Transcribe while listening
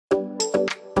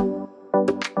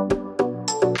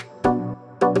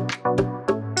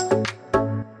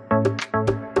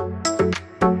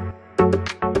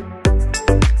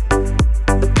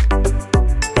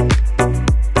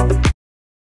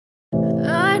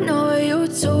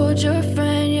told your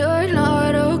friend you're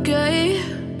not okay,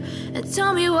 and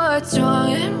tell me what's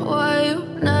wrong and why you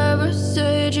never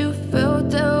said you felt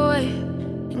that way.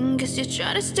 And guess you're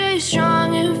trying to stay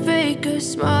strong and fake a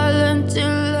smile until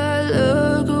I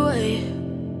look away.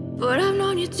 But I've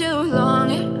known you too long,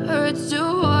 it hurts to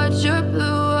watch your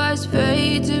blue eyes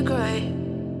fade to gray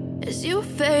as you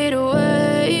fade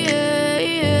away,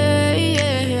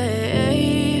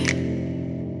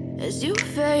 as you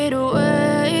fade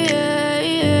away.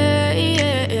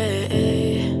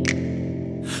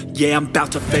 Yeah, I'm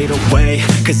about to fade away,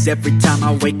 cause every time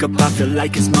I wake up I feel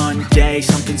like it's Monday.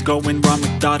 Something's going wrong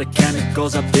with all the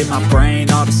chemicals up in my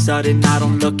brain. All of a sudden I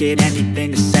don't look at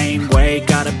anything the same way.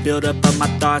 Got a build up of my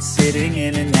thoughts sitting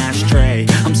in an ashtray.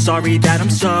 I'm sorry that I'm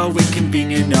so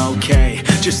inconvenient, okay.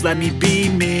 Just let me be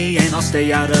me and I'll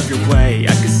stay out of your way.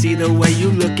 I can see the way you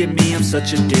look at me, I'm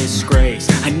such a disgrace.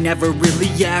 I never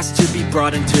really asked to be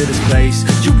brought into this place.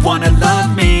 You wanna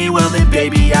love me? Well then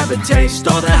baby have a taste.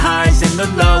 All the highs and the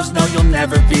lows, no, you'll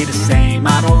never be the same.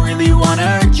 I don't really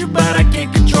wanna hurt you, but I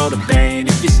can't control the pain.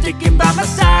 If you're sticking by my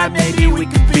side, maybe we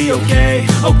could be okay.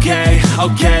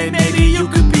 Okay, maybe you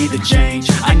could be the change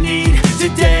I need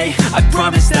today. I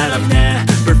promise that I've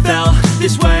never felt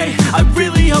this way. I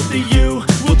really hope that you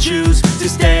will choose to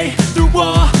stay through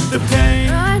all the pain.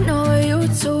 I know you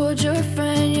told your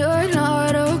friend you're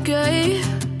not okay,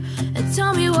 and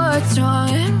tell me what's wrong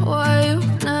and why you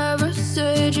never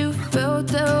said you felt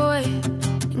that way.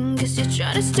 Guess you're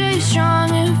trying to stay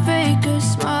strong and fake a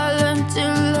smile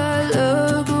until I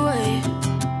look away.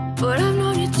 But I've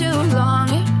known you too long,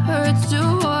 it hurts to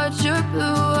watch your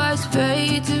blue eyes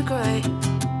fade to gray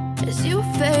as you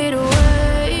fade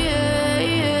away,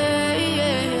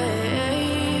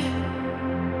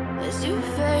 as you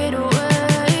fade away,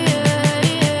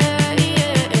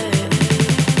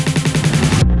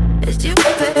 as you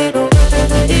fade away.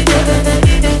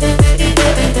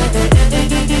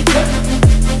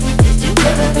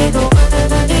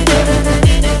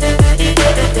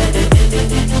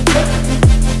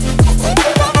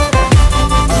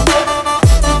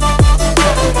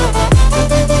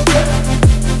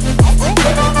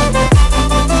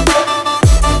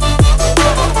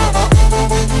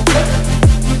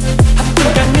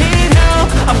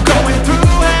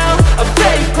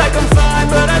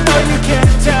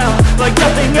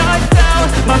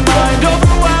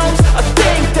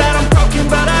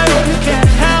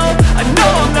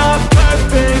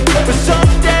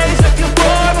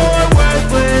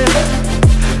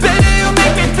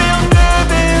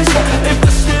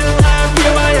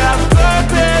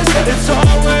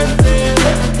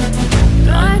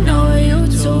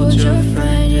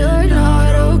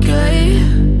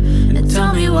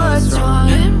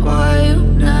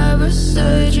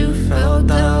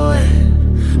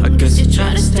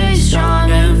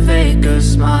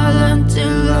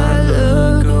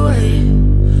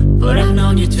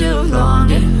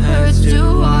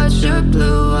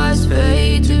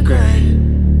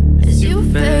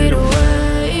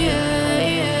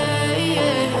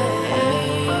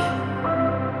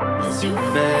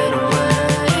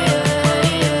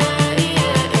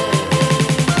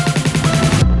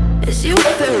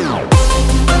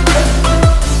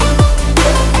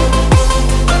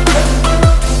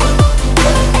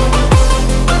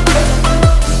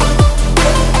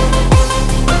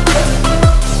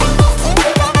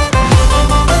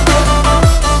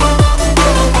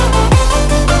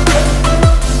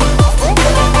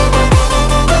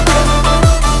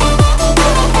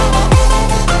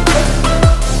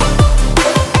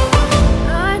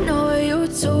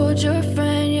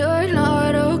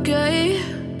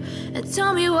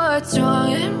 Tell me what's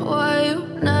wrong and why you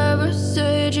never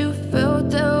said you felt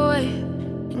that way.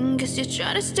 And guess you're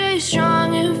trying to stay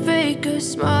strong and fake a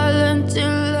smile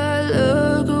until I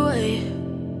look away.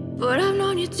 But I've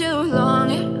known you too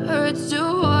long, it hurts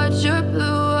to watch your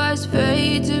blue eyes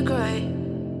fade to gray